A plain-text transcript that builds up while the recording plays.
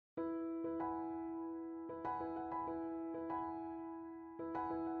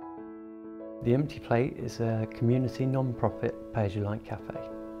The Empty Plate is a community non-profit pay-as-you-like cafe.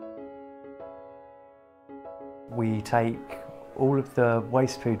 We take all of the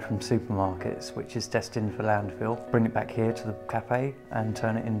waste food from supermarkets, which is destined for landfill, bring it back here to the cafe and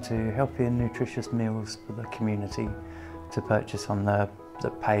turn it into healthy and nutritious meals for the community to purchase on the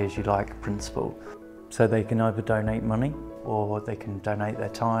pay-as-you-like principle. So they can either donate money or they can donate their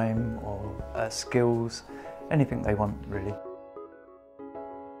time or skills, anything they want really.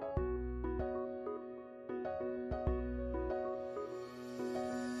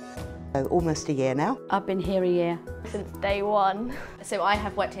 Almost a year now. I've been here a year. Since day one. So I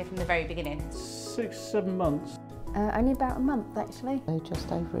have worked here from the very beginning. 6, 7 months. Only about a month actually.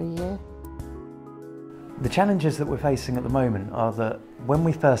 Just over a year. The challenges that we're facing at the moment are that when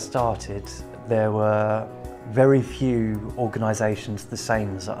we first started, there were very few organisations the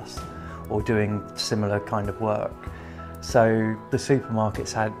same as us or doing similar kind of work. So the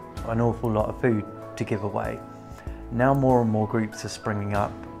supermarkets had an awful lot of food to give away. Now more and more groups are springing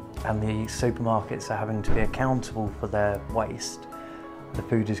up and the supermarkets are having to be accountable for their waste. The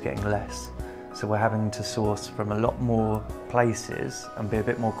food is getting less. So we're having to source from a lot more places and be a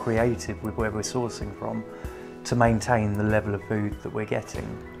bit more creative with where we're sourcing from to maintain the level of food that we're getting,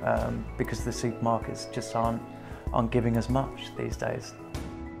 because the supermarkets just aren't giving us much these days.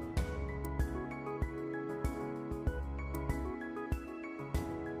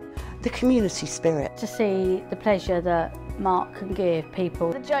 The community spirit. To see the pleasure that Mark can give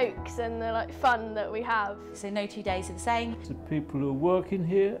people. The jokes and the fun that we have. So no 2 days are the same. The people who are working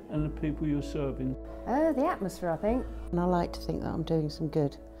here and the people you're serving. The atmosphere, I think. And I like to think that I'm doing some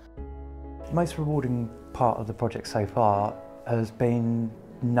good. The most rewarding part of the project so far has been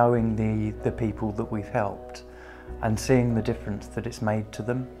knowing the people that we've helped and seeing the difference that it's made to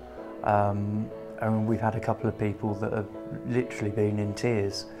them. And we've had a couple of people that have literally been in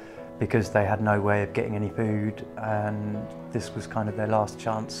tears because they had no way of getting any food and this was kind of their last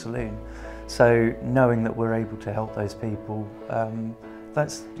chance saloon. So knowing that we're able to help those people,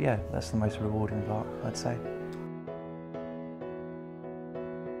 that's the most rewarding part, I'd say.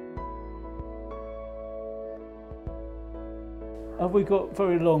 Have we got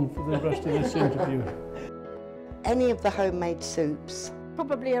very long for the rest of this interview? Any of the homemade soups.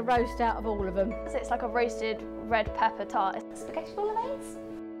 Probably a roast out of all of them. So it's like a roasted red pepper tart. Spaghetti bolognese?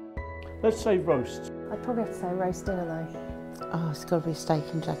 Let's say roast. I'd probably have to say roast dinner though. Oh, it's got to be steak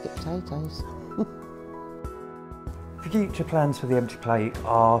and jacket potatoes. Future plans for the Empty Plate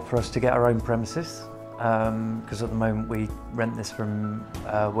are for us to get our own premises, because at the moment we rent this from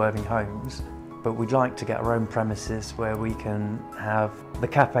Worthing Homes, but we'd like to get our own premises where we can have the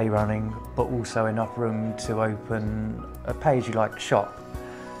cafe running but also enough room to open a pay-as-you-like shop,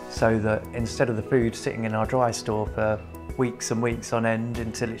 so that instead of the food sitting in our dry store for weeks and weeks on end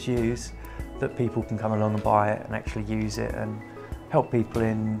until it's used, that people can come along and buy it and actually use it and help people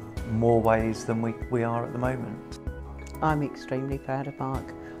in more ways than we are at the moment. I'm extremely proud of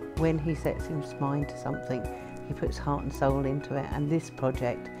Mark. When he sets his mind to something, he puts heart and soul into it, and this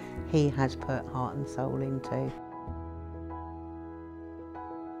project he has put heart and soul into.